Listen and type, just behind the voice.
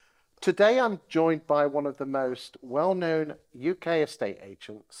Today I'm joined by one of the most well-known UK estate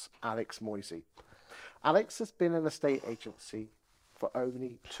agents, Alex Moisii. Alex has been an estate agency for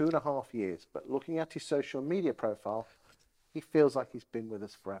only 2.5 years, but looking at his social media profile, he feels like he's been with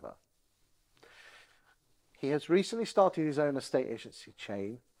us forever. He has recently started his own estate agency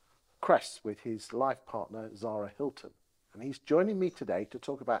chain, Crest, with his life partner, Zara Hilton. And he's joining me today to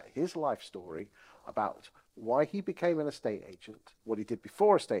talk about his life story, about why he became an estate agent, what he did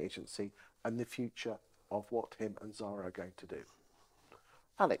before estate agency, and the future of what him and Zara are going to do.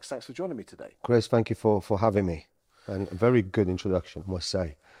 Alex, thanks for joining me today. Chris, thank you for having me. And a very good introduction, I must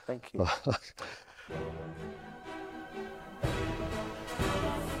say. Thank you.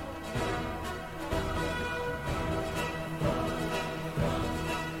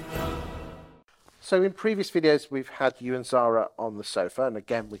 So in previous videos, we've had you and Zara on the sofa, and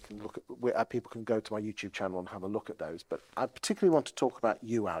again, we can look at people can go to my YouTube channel and have a look at those. But I particularly want to talk about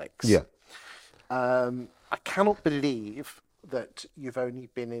you, Alex. Yeah. I cannot believe that you've only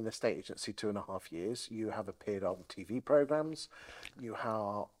been in a estate agency 2.5 years. You have appeared on TV programs. You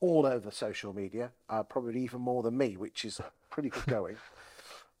are all over social media, probably even more than me, which is pretty good going.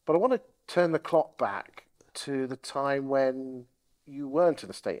 But I want to turn the clock back to the time when you weren't an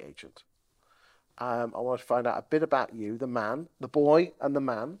estate agent. I want to find out a bit about you, the man, the boy and the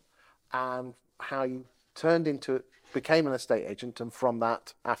man, and how you became an estate agent, and from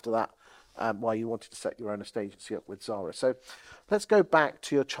that, after that, why you wanted to set your own estate agency up with Zara. So let's go back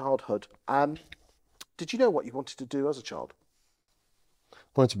to your childhood. Did you know what you wanted to do as a child? I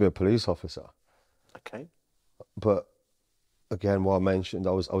wanted to be a police officer. Okay. But again, what I mentioned,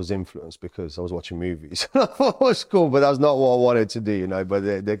 I was influenced because I was watching movies. It was cool, but that's not what I wanted to do,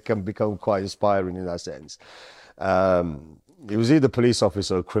 but they can become quite inspiring in that sense. It was either police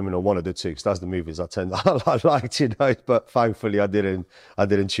officer or criminal, one of the two, because that's the movies I liked, but thankfully I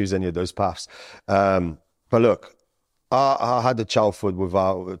didn't choose any of those paths. But look, I had the childhood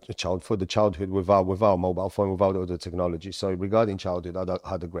without mobile phone, without all the technology. So regarding childhood, I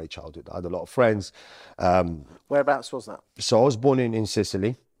had a great childhood. I had a lot of friends. Whereabouts was that? So I was born in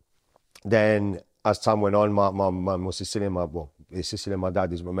Sicily. Then as time went on, my mum was Sicilian. He's Sicilian, my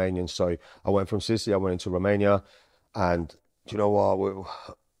dad is Romanian. So I went from Sicily, I went into Romania. And you know what,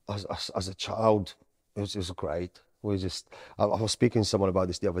 as a child, it was great. I was speaking to someone about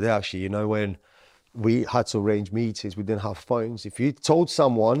this the other day, actually, when we had to arrange meetings, we didn't have phones. If you told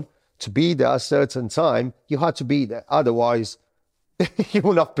someone to be there at a certain time, you had to be there. Otherwise, you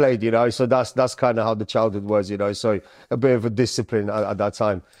wouldn't have played, So that's kind of how the childhood was, So a bit of a discipline at that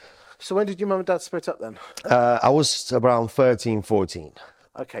time. So when did your mum and dad split up then? I was around 13, 14.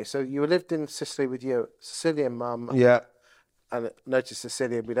 Okay, so you lived in Sicily with your Sicilian mum. Yeah. And notice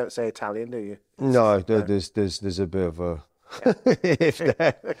Sicilian, we don't say Italian, do you? No, there's a bit of a...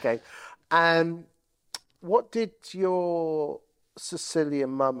 Yeah. Okay. What did your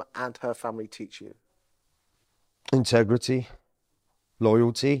Sicilian mum and her family teach you? Integrity,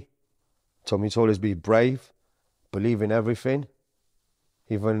 loyalty. Told me to always be brave, believe in everything.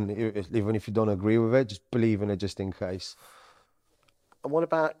 Even if you don't agree with it, just believe in it just in case. And what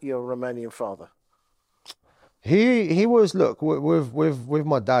about your Romanian father? He was, look, with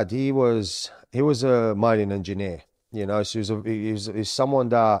my dad, he was a mining engineer, so he's someone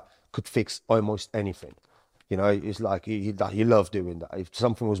that could fix almost anything. It's like he loved doing that. If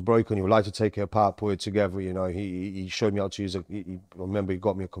something was broken, he would like to take it apart, put it together. He showed me how to use I remember he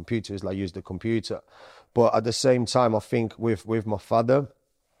got me a computer. It's like use the computer, but at the same time, I think with my father,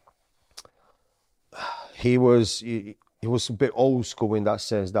 he was a bit old school in that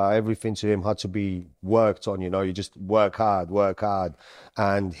sense, that everything to him had to be worked on. You just work hard,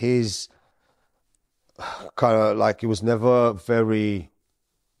 and his kind of like, it was never very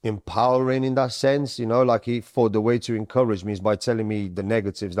empowering in that sense, like he thought the way to encourage me is by telling me the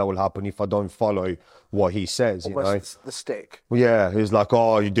negatives that will happen if I don't follow what he says. Almost the stick. Yeah, he's like,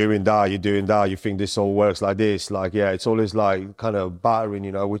 oh, you're doing that, you think this all works like this, like, yeah, it's always like kind of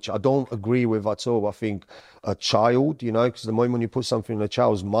battering, which I don't agree with at all. I think a child, because the moment you put something in a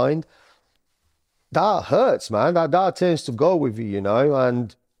child's mind, that hurts, man. That tends to go with you,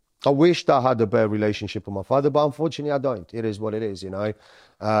 and I wished I had a better relationship with my father, but unfortunately I don't. It is what it is,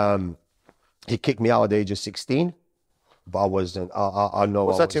 He kicked me out at the age of 16, but I wasn't. I know.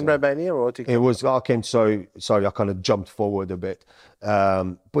 Was that in Romania or? It was. I came. Sorry, I kind of jumped forward a bit.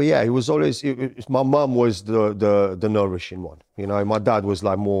 But yeah, it was always. My mum was the nourishing one. My dad was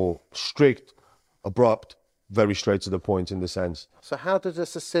like more strict, abrupt, very straight to the point in the sense. So how did a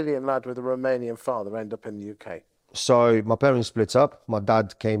Sicilian lad with a Romanian father end up in the UK? So my parents split up. My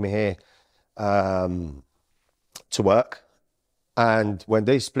dad came here to work. And when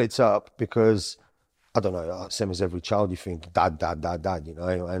they split up, because I don't know, same as every child, you think dad, dad, dad, dad, you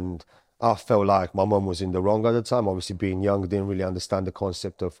know. And I felt like my mum was in the wrong at the time. Obviously, being young, didn't really understand the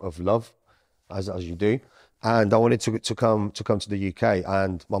concept of love, as you do. And I wanted to come to the UK,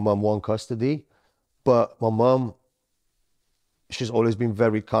 and my mum won custody, but my mum, she's always been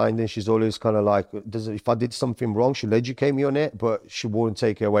very kind, and she's always kind of like, if I did something wrong, she'll educate me on it, but she won't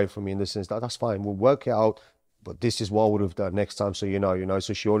take it away from me in the sense that that's fine, we'll work it out, but this is what I would have done next time, so you know.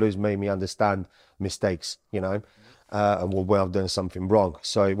 So she always made me understand mistakes, and when I've done something wrong.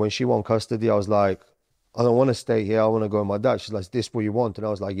 So when she won custody, I was like, I don't want to stay here, I want to go with my dad. She's like, is this what you want? And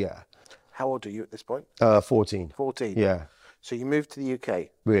I was like, yeah. How old are you at this point? 14. 14. Yeah. So you moved to the UK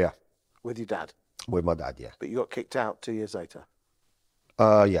Yeah, with your dad, with my dad, yeah. but you got kicked out 2 years later.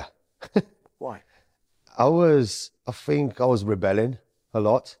 Yeah. Why? I think I was rebelling a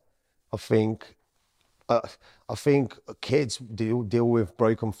lot. I think kids deal with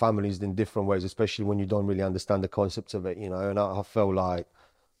broken families in different ways, especially when you don't really understand the concept of it, And I felt like,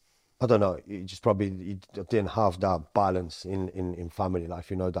 I don't know, you didn't have that balance in family life,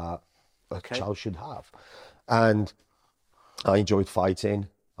 that a child should have. And I enjoyed fighting.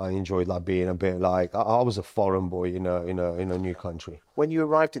 I enjoyed like being a bit like I was a foreign boy in a new country. When you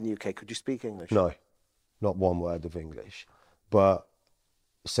arrived in the UK, could you speak English? No, not one word of English. But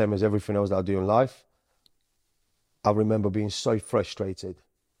same as everything else that I do in life, I remember being so frustrated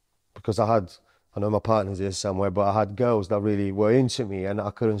because I know my partner's here somewhere, but I had girls that really were into me and I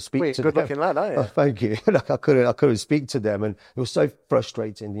couldn't speak to them. Good-looking lad, aren't you? Oh, thank you. Like I couldn't speak to them, and it was so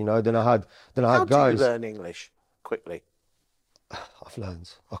frustrating, Then I had How guys. do you learn English quickly? I've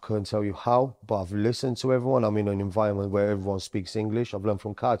learned. I couldn't tell you how, but I've listened to everyone. I'm in an environment where everyone speaks English. I've learned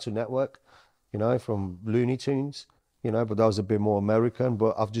from Cartoon Network, from Looney Tunes, but that was a bit more American.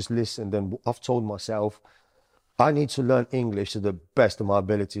 But I've just listened and I've told myself, I need to learn English to the best of my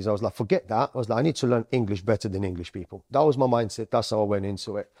abilities. I was like, forget that. I was like, I need to learn English better than English people. That was my mindset. That's how I went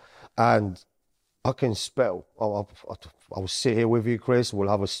into it. And I can spell. I'll sit here with you, Chris. We'll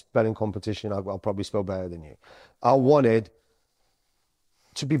have a spelling competition. I'll probably spell better than you. I wanted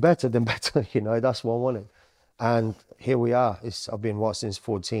to be better than better, that's what I wanted. And here we are. I've been, since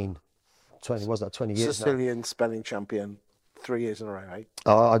 14, 20 years now. Sicilian spelling champion 3 years in a row, right?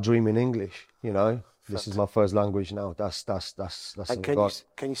 I dream in English, This is my first language now. That's And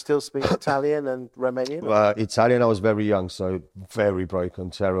can you still speak Italian and Romanian? Italian, I was very young, so very broken,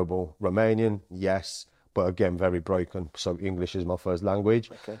 terrible. Romanian, yes, but again, very broken. So English is my first language.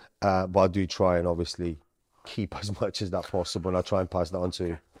 Okay. But I do try and obviously keep as much as that possible, and I try and pass that on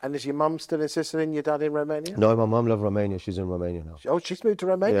to. And is your mum still in Sicily and your dad in Romania? No, my mum loved Romania. She's in Romania now. Oh, she's moved to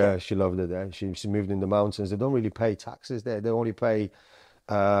Romania? Yeah, she loved it there. She moved in the mountains. They don't really pay taxes there. They only pay,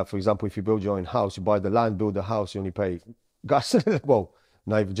 for example, if you build your own house, you buy the land, build the house, you only pay gas. Well,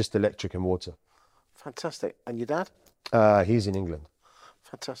 not even just electric and water. Fantastic. And your dad? He's in England.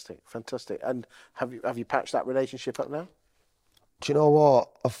 Fantastic. And have you patched that relationship up now? Do you know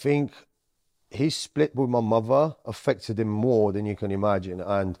what? I think his split with my mother affected him more than you can imagine.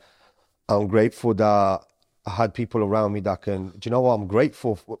 And I'm grateful that I had people around me that can, do you know what? I'm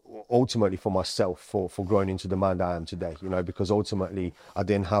grateful ultimately for myself for growing into the man that I am today, because ultimately I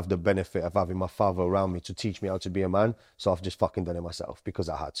didn't have the benefit of having my father around me to teach me how to be a man. So I've just fucking done it myself because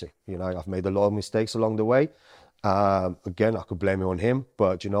I had to, I've made a lot of mistakes along the way. Again, I could blame it on him,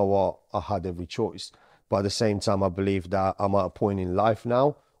 but you know what? I had every choice. But at the same time, I believe that I'm at a point in life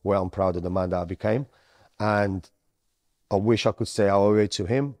now where I'm proud of the man that I became. And I wish I could say I owe it to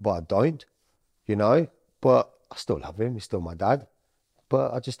him, but I don't, But I still love him. He's still my dad.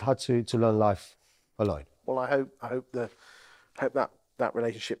 But I just had to learn life alone. Well, I hope that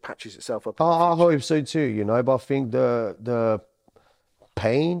relationship patches itself up. I hope so too, But I think the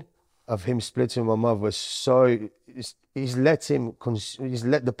pain of him splitting my mother was he's let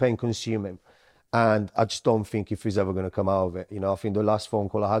the pain consume him. And I just don't think if he's ever going to come out of it. I think the last phone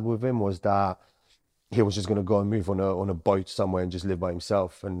call I had with him was that he was just going to go and move on a boat somewhere and just live by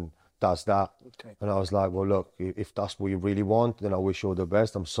himself. And that's that. Okay. And I was like, well, look, if that's what you really want, then I wish you all the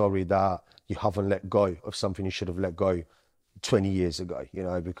best. I'm sorry that you haven't let go of something you should have let go 20 years ago,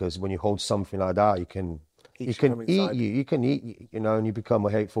 because when you hold something like that, it can eat you, and you become a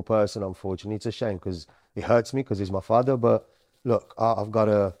hateful person, unfortunately. It's a shame because it hurts me because he's my father. But look, I've got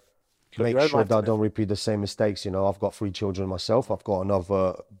to make sure that I don't repeat the same mistakes. I've got 3 children myself. I've got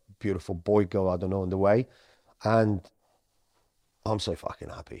another beautiful boy, girl, I don't know, on the way. And I'm so fucking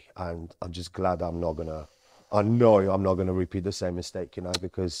happy. And I'm just glad I know I'm not going to repeat the same mistake,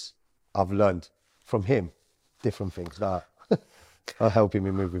 because I've learned from him different things that are helping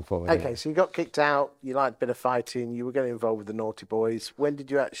me moving forward. Okay, so you got kicked out, you liked a bit of fighting, you were getting involved with the naughty boys. When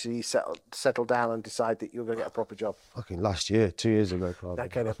did you actually settle down and decide that you were going to get a proper job? Fucking last year, 2 years ago, probably.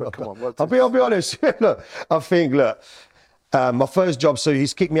 Okay, then, but come on. I'll be honest. Look, my first job. So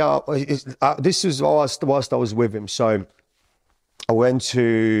he's kicked me out. This was whilst I was with him. So I was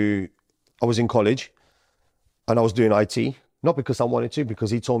in college, and I was doing IT. Not because I wanted to,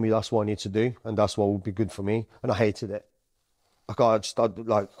 because he told me that's what I need to do, and that's what would be good for me. And I hated it. I'm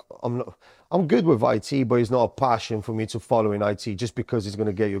good with IT, but it's not a passion for me to follow in IT just because it's going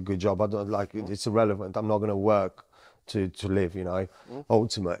to get you a good job. I don't like it. It's irrelevant. I'm not going to work to live,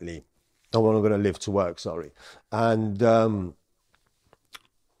 ultimately. I'm not going to live to work, sorry. And I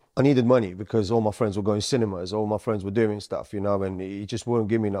needed money because all my friends were going cinemas, all my friends were doing stuff, and he just wouldn't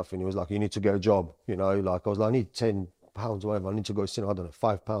give me nothing. He was like, you need to get a job, like I was like, I need £10, whatever, I need to go cinema, I don't know,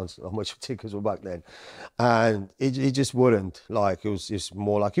 £5, how much tickets were back then. And he just wouldn't, like, it's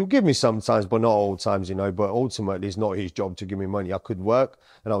more like, he'll give me sometimes, but not all times, but ultimately it's not his job to give me money. I could work,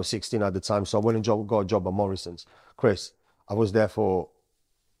 and I was 16 at the time, so I went and got a job at Morrison's. Chris, I was there for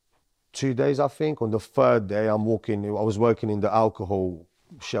 2 days, I think. On the third day, I was working in the alcohol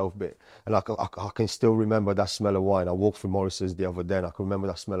shelf bit, and I can still remember that smell of wine. I walked through Morrison's the other day, and I can remember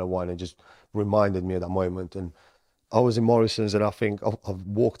that smell of wine, and it just reminded me of that moment. And I was in Morrison's, and I think I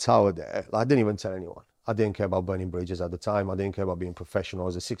walked out of there. I didn't even tell anyone. I didn't care about burning bridges at the time. I didn't care about being professional. I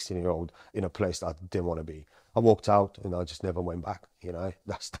was a 16-year-old in a place that I didn't want to be. I walked out, and I just never went back.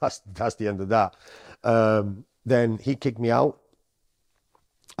 That's the end of that. Then he kicked me out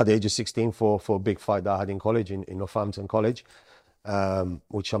at the age of 16 for a big fight that I had in college, in Northampton College,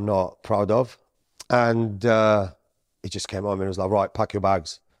 which I'm not proud of. And he just came on and was like, right, pack your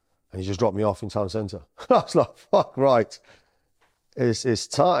bags. And he just dropped me off in town centre. I was like, fuck, right, it's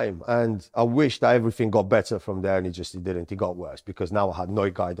time. And I wish that everything got better from there, and it didn't. It got worse, because now I had no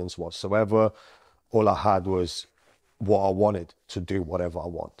guidance whatsoever. All I had was what I wanted, to do whatever I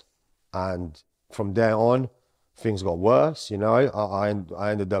want. And from there on, things got worse. I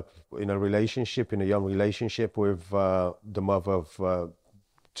ended up in a young relationship with the mother of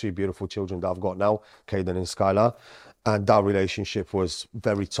 2 beautiful children that I've got now, Caden and Skylar. And that relationship was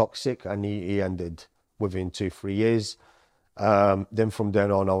very toxic, and he ended within 2-3 years. Then from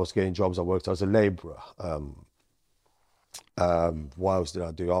then on, I was getting jobs. I worked as a labourer. What else did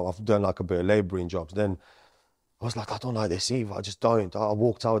I do? I've done like a bit of labouring jobs. Then I was like, I don't like this either. I just don't. I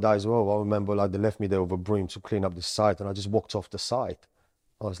walked out of that as well. I remember they left me there with a broom to clean up the site, and I just walked off the site.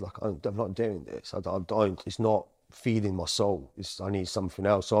 I was like, I'm not doing this. I don't. It's not feeding my soul. I need something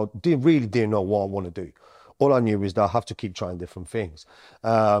else. So I really didn't know what I want to do. All I knew is that I have to keep trying different things.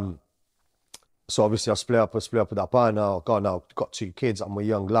 So obviously I split up with that partner. I've got 2 kids. I'm a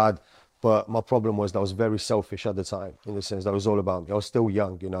young lad. But my problem was that I was very selfish at the time, in the sense that it was all about me. I was still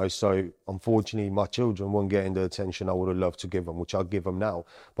young, so unfortunately my children weren't getting the attention I would have loved to give them, which I'll give them now.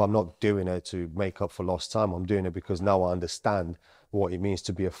 But I'm not doing it to make up for lost time. I'm doing it because now I understand what it means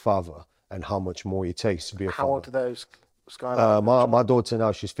to be a father and how much more it takes to be a father. How old are those, Skylar? My daughter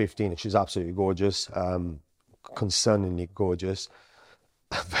now, she's 15, and she's absolutely gorgeous, concerningly gorgeous.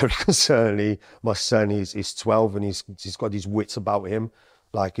 Very concerningly, my son is 12, and he's got these wits about him.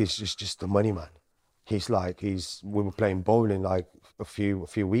 Like, he's just a money man. We were playing bowling like a few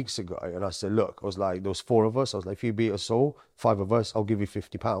weeks ago, and I said, look, I was like, there was 4 of us. I was like, if you beat us all, 5 of us, I'll give you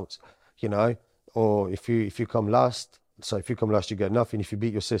 £50, or if you come last. So if you come last, you get nothing. If you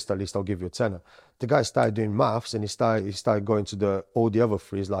beat your sister, at least I'll give you a tenner. The guy started doing maths, and he started going to all the other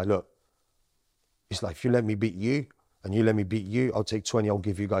 3. He's like, look, it's like, if you let me beat you and you let me beat you, I'll take 20. I'll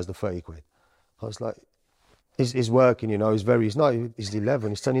give you guys the 30 quid. I was like, he's working, he's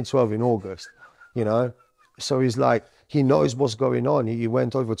 11. He's turning 12 in August, So he's like, he knows what's going on. He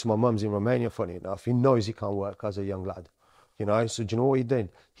went over to my mum's in Romania, funny enough. He knows he can't work as a young lad, So do you know what he did?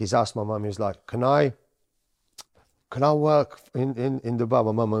 He's asked my mum, he was like, can I work in the bar?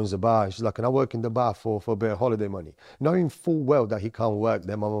 My mum owns the bar. She's like, can I work in the bar for a bit of holiday money? Knowing full well that he can't work,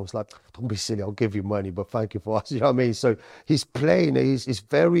 then my mum was like, don't be silly, I'll give you money, but thank you for us. You know what I mean? So he's playing, he's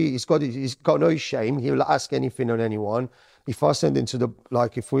got no shame. He'll ask anything on anyone. If I send him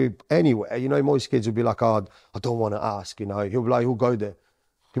if we're anywhere, most kids will be like, oh, I don't want to ask, He'll be like, he'll go there.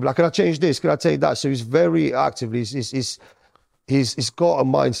 He'll be like, can I change this? Can I take that? So he's very active. He's got a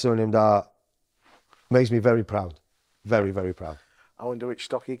mindset on him that makes me very proud. Very, very proud. I wonder which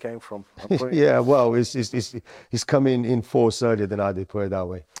stock he came from. Yeah, well, he's coming in force earlier than I did, put it that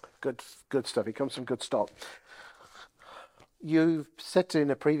way. Good stuff. He comes from good stock. You said in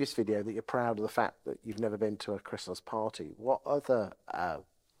a previous video that you're proud of the fact that you've never been to a Christmas party. What other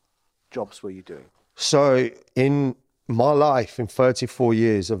jobs were you doing? So in my life in 34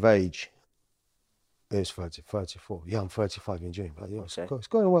 years of age, it's 30, 34. Yeah, I'm 35 in June. But yeah, Okay. it's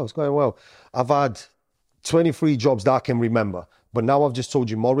going well. It's going well. I've had 23 jobs that I can remember. But now I've just told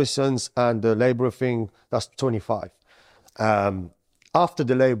you Morrison's and the labourer thing, that's 25. After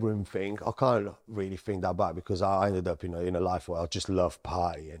the labouring thing, I can't really think that back because I ended up, in a life where I just loved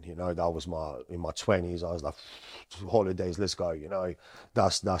partying. That was in my 20s. I was like, holidays, let's go.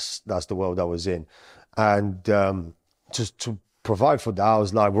 That's the world I was in. And just to provide for that, I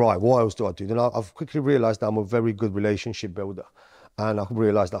was like, right, what else do I do? Then I've quickly realised that I'm a very good relationship builder. And I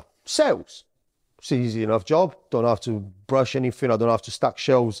realised that sales, it's an easy enough job. Don't have to brush anything. I don't have to stack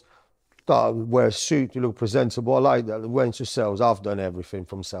shelves. Wear a suit, you look presentable. I like that. Went to sales. I've done everything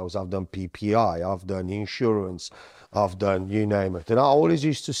from sales. I've done PPI. I've done insurance. I've done you name it. And I always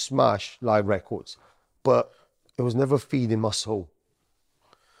used to smash live records, but it was never feeding my soul.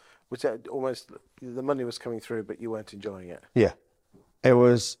 Was that almost the money was coming through, but you weren't enjoying it? Yeah, it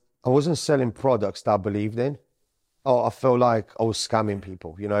was. I wasn't selling products that I believed in. Oh, I felt like I was scamming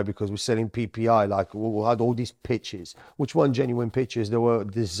people, because we're selling PPI. Like we had all these pitches, which weren't genuine pitches. They were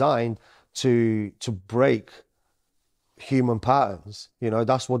designed to break human patterns.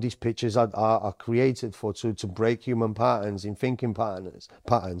 That's what these pitches are created for, to break human patterns in thinking patterns.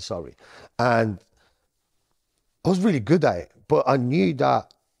 Sorry, and I was really good at it, but I knew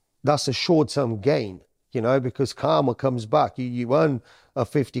that that's a short-term gain. Because karma comes back. You earn a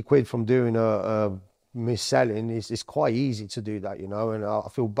 50 quid from doing a mis-selling. It's quite easy to do that, and I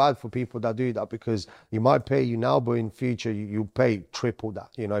feel bad for people that do that because you might pay you now, but in future you pay triple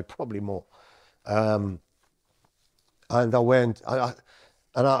that, probably more. And I went, and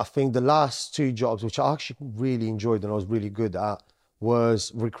I think the last two jobs, which I actually really enjoyed and I was really good at,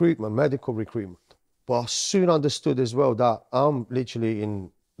 was recruitment, medical recruitment. But I soon understood as well that I'm literally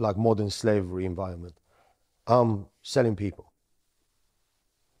in like modern slavery environment. I'm selling people.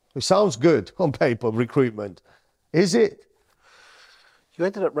 It sounds good on paper, recruitment. Is it? You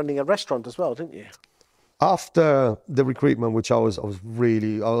ended up running a restaurant as well, didn't you? After the recruitment, which I was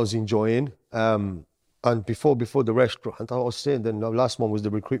enjoying, and before the restaurant, I was saying, then the last one was the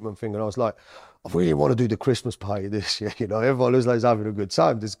recruitment thing, and I was like, I really want to do the Christmas party this year. Everyone looks like he's having a good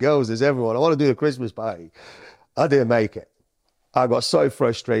time. There's girls, there's everyone. I want to do the Christmas party. I didn't make it. I got so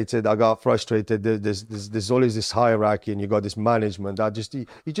frustrated. There's always this hierarchy, and you got this management that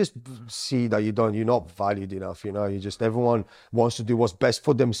you just see that you're not valued enough. Everyone wants to do what's best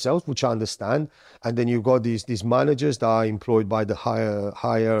for themselves, which I understand. And then you've got these managers that are employed by the higher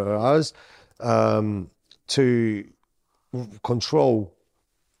to control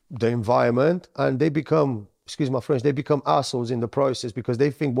the environment, and they become, excuse my French, they become assholes in the process because they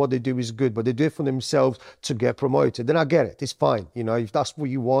think what they do is good, but they do it for themselves to get promoted. Then I get it. It's fine. If that's what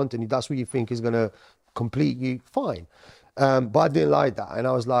you want and if that's what you think is going to complete you, fine. But I didn't like that. And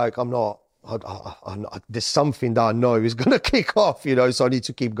I was like, there's something that I know is going to kick off, so I need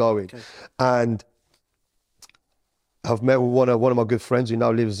to keep going. Okay. And I've met with one of my good friends who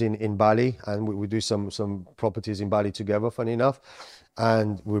now lives in Bali, and we do some properties in Bali together, funny enough.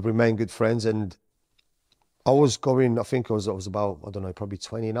 And we remain good friends. And I was going, I think I was about, I don't know, probably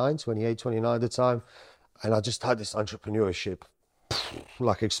 28, 29 at the time. And I just had this entrepreneurship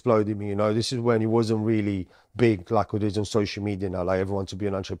like exploding me, This is when it wasn't really big like it is on social media now, like everyone to be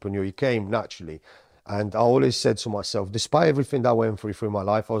an entrepreneur. It came naturally. And I always said to myself, despite everything that I went through my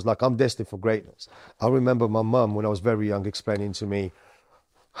life, I was like, I'm destined for greatness. I remember my mum, when I was very young, explaining to me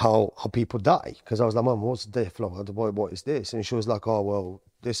how people die. Because I was like, Mum, what's death? What is this? And she was like, oh, well,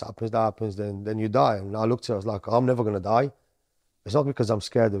 this happens, that happens, then you die. And I looked at her, I was like, I'm never going to die. It's not because I'm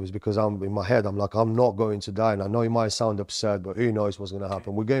scared, it was because in my head, I'm like, I'm not going to die. And I know it might sound absurd, but who knows what's going to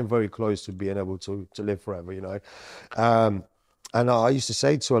happen. We're getting very close to being able to live forever, And I used to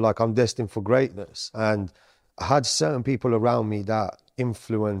say to her, like, I'm destined for greatness. And I had certain people around me that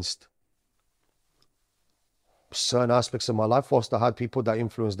influenced certain aspects of my life. Whilst I had people that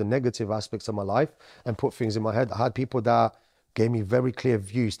influenced the negative aspects of my life and put things in my head, I had people that gave me very clear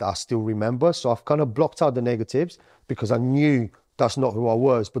views that I still remember. So I've kind of blocked out the negatives because I knew that's not who I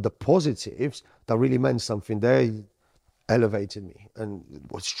was. But the positives that really meant something, they elevated me. And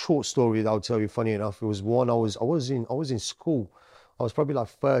a short story that I'll tell you, funny enough, it was one, I was in school. I was probably like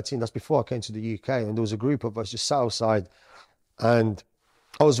 13. That's before I came to the UK. And there was a group of us just sat outside. And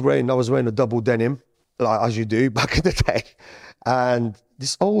I was wearing a double denim, like as you do back in the day. And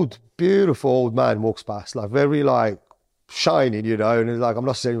this beautiful old man walks past, like very like shining, and he's like, I'm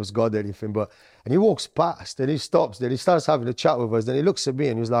not saying it was God or anything, and he walks past and he stops, then he starts having a chat with us. Then he looks at me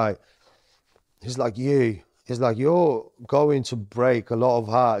and he's like, you're going to break a lot of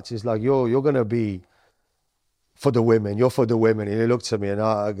hearts. He's like, you're going to be for the women. You're for the women. And he looked at me and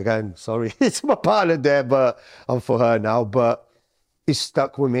again, sorry, it's my partner there, but I'm for her now. But it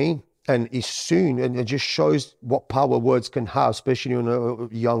stuck with me, and it's soon, and it just shows what power words can have, especially in a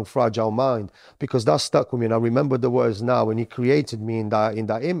young, fragile mind, because that stuck with me. And I remember the words now, and he created me in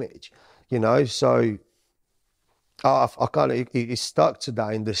that image, you know. So I kind of it stuck to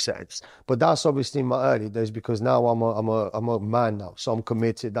that in the sense, but that's obviously in my early days, because now I'm a man now, so I'm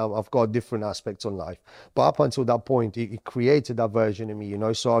committed. I've got different aspects on life, but up until that point, it created that version of me, you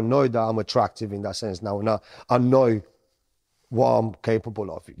know. So I know that I'm attractive in that sense now, and I know what I'm capable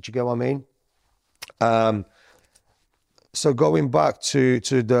of. Do you get what I mean? So going back to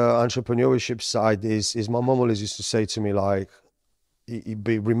the entrepreneurship side, is my mom always used to say to me, like,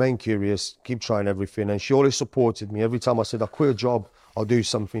 remain curious, keep trying everything. And she always supported me. Every time I said I quit a job, I'll do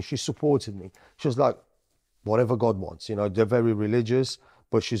something, she supported me. She was like, whatever God wants, you know. They're very religious,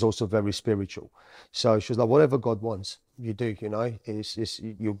 but she's also very spiritual. So she was like, whatever God wants, you do, you know.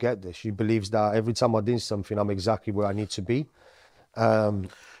 You'll get this. She believes that every time I do something, I'm exactly where I need to be. Do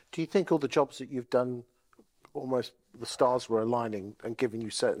you think all the jobs that you've done, almost the stars were aligning and giving you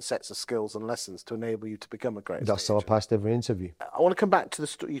certain sets of skills and lessons to enable you to become a great That's how I passed every interview. I want to come back to the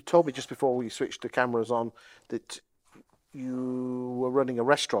story. You told me just before we switched the cameras on that you were running a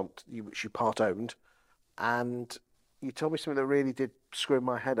restaurant which you part owned, and you told me something that really did screw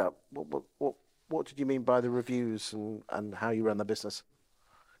my head up. What did you mean by the reviews and how you ran the business?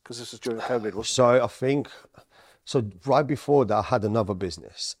 Because this was during COVID, wasn't it? So I think, so right before that, I had another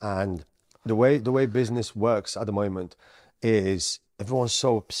business, and the way business works at the moment is everyone's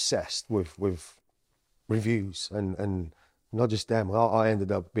so obsessed with reviews, and not just them. I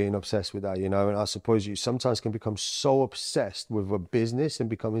ended up being obsessed with that, you know. And I suppose you sometimes can become so obsessed with a business and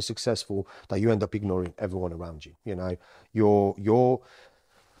becoming successful that you end up ignoring everyone around you. You know, your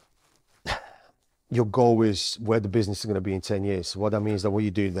goal is where the business is going to be in 10 years. What that means is that what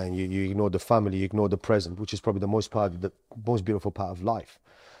you do then, you ignore the family, you ignore the present, which is probably the most beautiful part of life.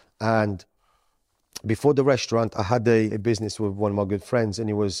 And before the restaurant, I had a business with one of my good friends, and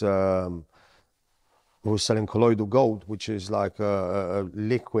he was selling colloidal gold, which is like a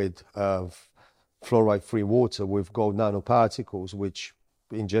liquid fluoride-free water with gold nanoparticles, which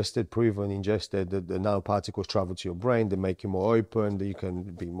proven ingested, the nanoparticles travel to your brain, they make you more open, that you can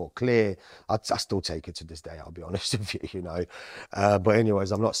be more clear. I still take it to this day, I'll be honest with you, you know. But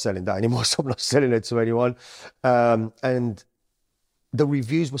anyways, I'm not selling that anymore, so I'm not selling it to anyone. And the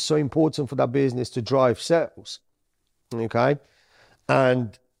reviews were so important for that business to drive sales, okay?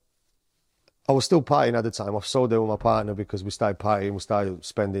 And I was still partying at the time. I sold it with my partner because we started partying, we started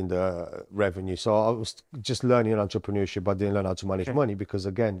spending the revenue. So I was just learning entrepreneurship, but didn't learn how to manage money because,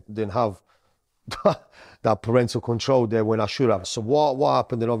 again, didn't have that parental control there when I should have. So what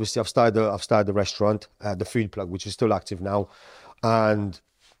happened? Then obviously I've started the restaurant, the Food Plug, which is still active now, and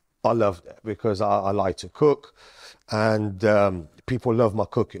I loved it because I like to cook, and people love my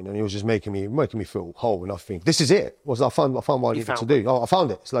cooking, and it was just making me feel whole. And I think this is it. I found what I needed to do. Oh, I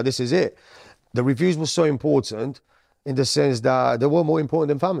found it. It's like, this is it. The reviews were so important in the sense that they were more important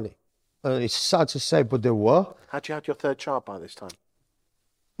than family. And it's sad to say, but they were. Had you had your third child by this time?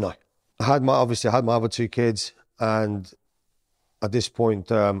 No. I had my other two kids, and at this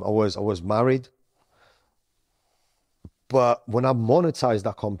point I was married. But when I monetized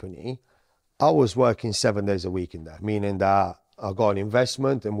that company, I was working 7 days a week in there, meaning that I got an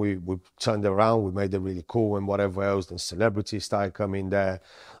investment and we turned it around, we made it really cool and whatever else. Then celebrities started coming there,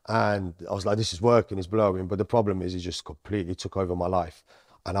 and I was like, this is working, it's blowing. But the problem is, it just completely took over my life.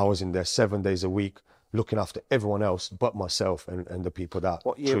 And I was in there 7 days a week, looking after everyone else but myself and the people that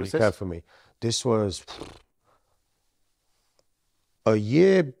truly care for me. This was a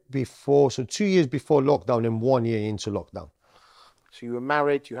year before, so 2 years before lockdown and 1 year into lockdown. So you were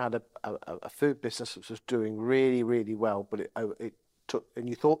married, you had a food business that was doing really, really well, but it took, and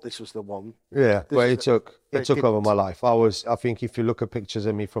you thought this was the one. Yeah, but it took over my life. I think if you look at pictures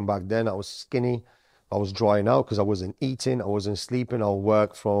of me from back then, I was skinny. I was drying out because I wasn't eating, I wasn't sleeping. I'll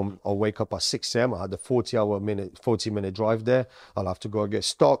wake up at 6 a.m. I had a 40-minute drive there. I'll have to go get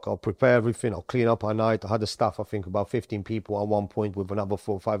stock. I'll prepare everything. I'll clean up at night. I had a staff, I think about 15 people at one point, with another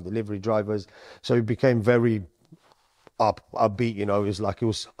 4 or 5 delivery drivers. So it became very upbeat, you know. It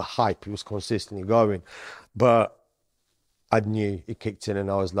was a hype. It was consistently going. But I knew it kicked in, and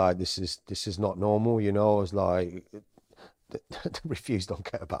I was like, this is not normal, you know. I was like, the reviews don't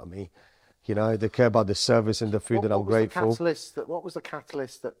care about me. You know, they care about the service and the food, that I'm grateful. What was the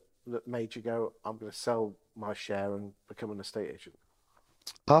catalyst that made you go, I'm going to sell my share and become an estate agent?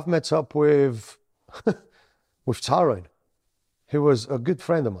 I've met up with Tyrone, who was a good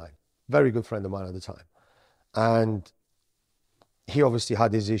friend of mine, very good friend of mine at the time. And he obviously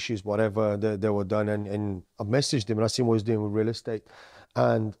had his issues, whatever they were done. And I messaged him and I seen what he was doing with real estate.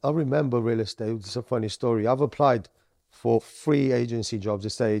 And I remember real estate. It's a funny story. I've applied for 3 agency jobs,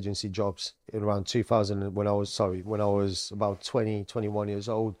 estate agency jobs in around 2000 when I was about 20, 21 years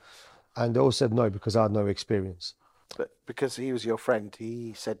old. And they all said no because I had no experience. But because he was your friend,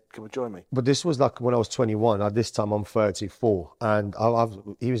 he said, "Come and join me." But this was like when I was 21. At this time, I'm 34. And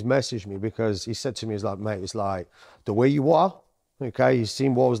he was messaging me because he said to me, he's like, mate, it's like the way you are. Okay, he's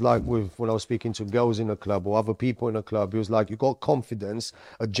seen what I was like when I was speaking to girls in a club or other people in a club. He was like, you got confidence,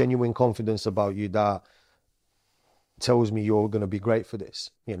 a genuine confidence about you that tells me you're going to be great for this,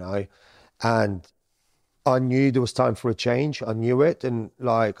 you know? And I knew there was time for a change. I knew it. And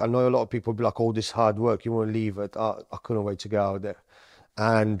like, I know a lot of people be like, all this hard work, you want to leave it. I couldn't wait to get out there.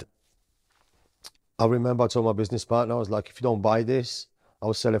 And I remember I told my business partner, I was like, if you don't buy this,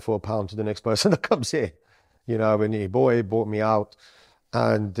 I'll sell it for £1 to the next person that comes here. You know, and he bought me out.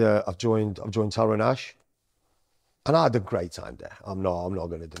 And I've joined Tyrone Ash. And I had a great time there. I'm not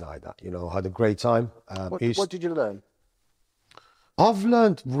going to deny that. You know, I had a great time. What did you learn? I've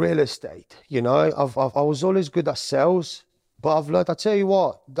learned real estate, you know. I was always good at sales, but I've learned. I tell you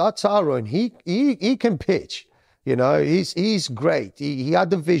what, that Tyrone, he can pitch, you know. He's great. He had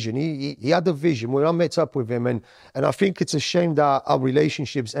the vision. He had the vision when I met up with him, and I think it's a shame that our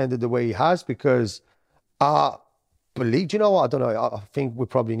relationships ended the way it has because I believe. You know what? I don't know. I think we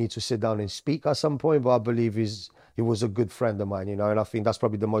probably need to sit down and speak at some point. But I believe he was a good friend of mine, you know, and I think that's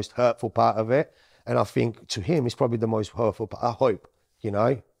probably the most hurtful part of it. And I think to him, it's probably the most hurtful part. I hope, you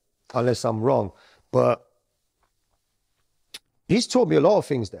know, unless I'm wrong. But he's taught me a lot of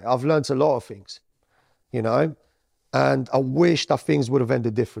things there. I've learned a lot of things, you know, and I wish that things would have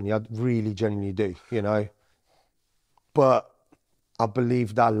ended differently. I really genuinely do, you know. But I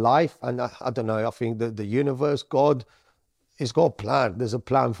believe that life, and I don't know, I think that the universe, God, has got a plan. There's a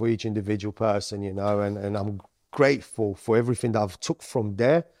plan for each individual person, you know, and I'm grateful for everything that I've took from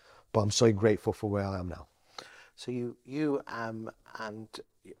there. But I'm so grateful for where I am now. So you and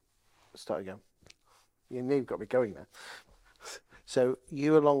start again. You've got me going there. So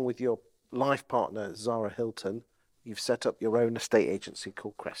you, along with your life partner Zara Hilton, you've set up your own estate agency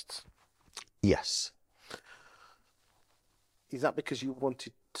called Crests. Yes. Is that because you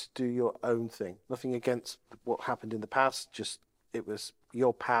wanted to do your own thing? Nothing against what happened in the past, just it was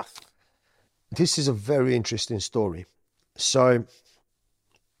your path. This is a very interesting story. So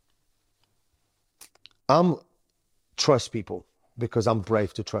I'm trust people because I'm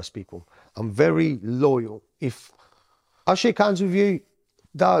brave to trust people. I'm very loyal. If I shake hands with you,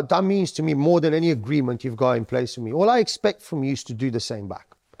 that means to me more than any agreement you've got in place with me. All I expect from you is to do the same back.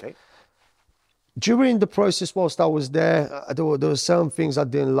 Okay. During the process, whilst I was there, there were certain things I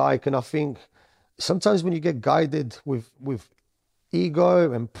didn't like, and I think sometimes when you get guided with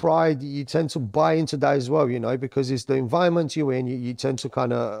ego and pride, you tend to buy into that as well, you know, because it's the environment you're in, you tend to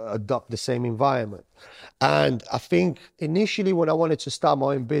kind of adopt the same environment. And I think initially when I wanted to start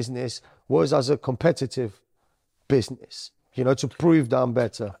my own business was as a competitive business, you know, to prove that I'm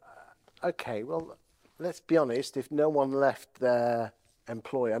better. Okay, well, let's be honest, if no one left their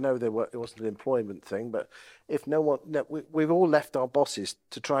employer, I know it wasn't an employment thing, but if we've all left our bosses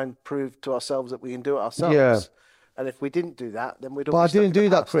to try and prove to ourselves that we can do it ourselves. Yeah. And if we didn't do that, then we'd all But be I stuck didn't in the do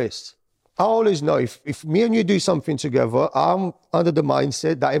that, past. Chris. I always know if me and you do something together, I'm under the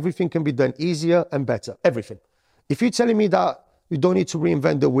mindset that everything can be done easier and better. Everything. If you're telling me that you don't need to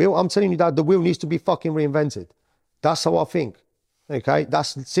reinvent the wheel, I'm telling you that the wheel needs to be fucking reinvented. That's how I think. Okay?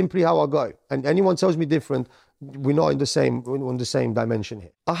 That's simply how I go. And anyone tells me different, we're not on the same dimension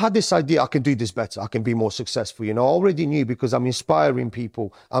here. I had this idea, I can do this better, I can be more successful. You know, I already knew because I'm inspiring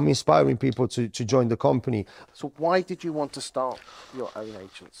people. I'm inspiring people to join the company. So why did you want to start your own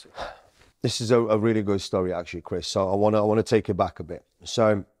agency? This is a really good story, actually, Chris. So I want to take it back a bit.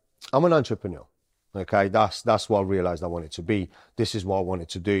 So I'm an entrepreneur. Okay, that's what I realized I wanted to be. This is what I wanted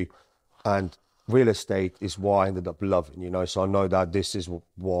to do, and real estate is what I ended up loving. You know, so I know that this is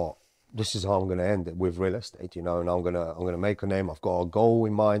how I'm going to end it with real estate. You know, and I'm gonna make a name. I've got a goal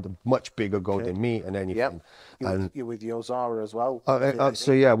in mind, a much bigger goal than me and anything. Yep. You're with your Zara as well.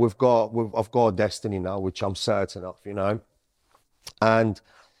 So yeah, I've got a destiny now, which I'm certain of. You know, and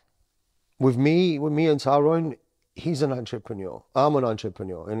with me and Tyrone, he's an entrepreneur. I'm an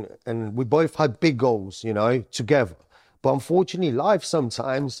entrepreneur, and we both had big goals, you know, together. But unfortunately, life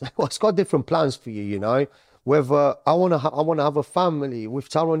sometimes it's got different plans for you, you know. Whether I want to have a family with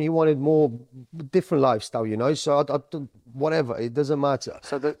Tyrone, he wanted more different lifestyle, you know. So whatever, it doesn't matter.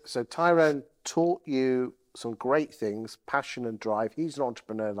 So Tyrone taught you some great things, passion and drive. He's an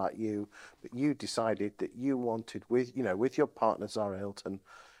entrepreneur like you, but you decided that you wanted with your partner Zara Hilton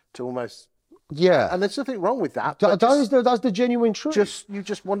to almost, Yeah. and there's nothing wrong with that. That's the genuine truth. You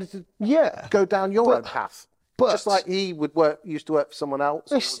just wanted to Yeah. go down your own path. But just like he used to work for someone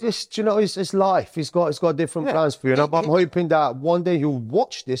else. It's life. He's got different plans for you. And I'm hoping that one day he'll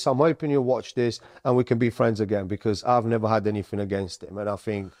watch this. I'm hoping he'll watch this and we can be friends again, because I've never had anything against him. And I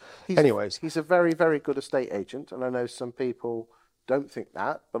think, he's a very, very good estate agent. And I know some people don't think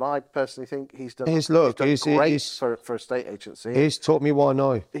that, but I personally think he's done great for estate agency. He's taught me what I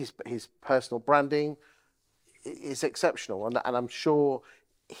know. His personal branding is exceptional. And I'm sure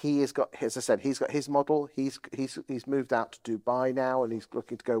he has got, as I said, he's got his model. He's moved out to Dubai now, and he's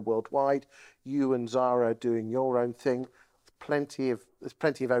looking to go worldwide. You and Zara are doing your own thing. There's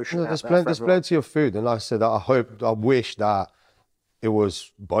plenty of ocean. There's plenty of food, and like I said, I wish that it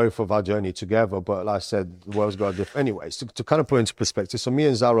was both of our journey together. But like I said, the world's got different. Anyways, to kind of put into perspective, so me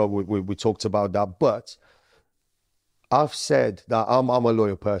and Zara, we talked about that. But I've said that I'm a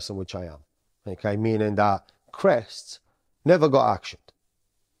loyal person, which I am. Okay, meaning that Crest never got actioned.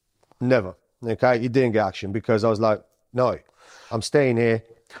 Never. Okay, he didn't get action because I was like, no, I'm staying here.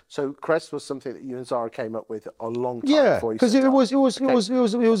 So Crest was something that you and Zara came up with a long time before you. Because it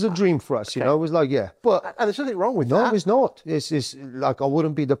was a dream for us, you know. It was like, but and there's nothing wrong with that. No, it's not. It's like I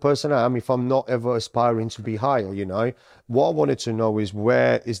wouldn't be the person I am if I'm not ever aspiring to be higher, you know. What I wanted to know is,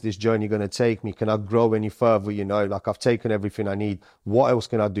 where is this journey going to take me? Can I grow any further? You know, like I've taken everything I need. What else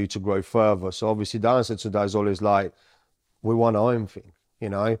can I do to grow further? So obviously the answer to that is always like, we want our own thing, you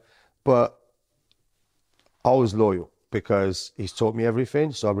know. But I was loyal because he's taught me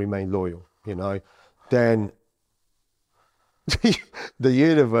everything, so I remained loyal, you know. Then the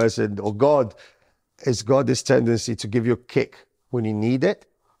universe or God has got this tendency to give you a kick when you need it,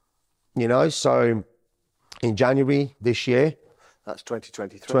 you know. So in January this year, that's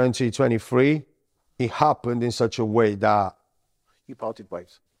 2023. 2023, it happened in such a way that you parted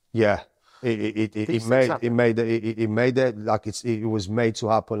ways. Yeah. It made it like it was made to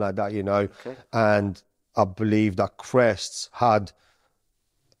happen like that, you know. Okay. And I believe that Crest had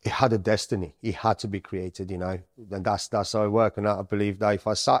a destiny. It had to be created, you know. And that's how it worked. And I believe that if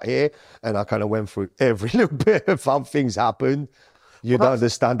I sat here and I kind of went through every little bit of how things happened, you'd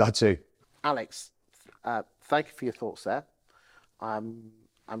understand that too. Alex, thank you for your thoughts there. I'm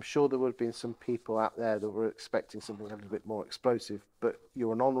sure there would have been some people out there that were expecting something a little bit more explosive, but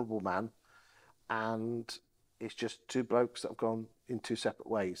you're an honourable man. And it's just two blokes that have gone in two separate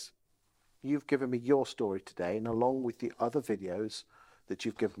ways. You've given me your story today, and along with the other videos that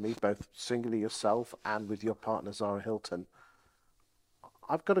you've given me, both singly yourself and with your partner Zara Hilton,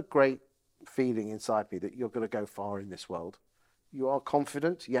 I've got a great feeling inside me that you're going to go far in this world. You are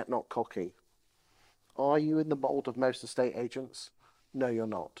confident, yet not cocky. Are you in the mould of most estate agents? No, you're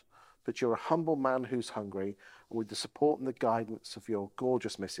not. But you're a humble man who's hungry, and with the support and the guidance of your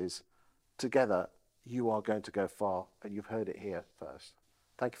gorgeous missus, together, you are going to go far, and you've heard it here first.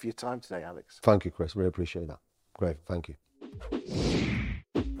 Thank you for your time today, Alex. Thank you, Chris. Really appreciate that. Great. Thank you.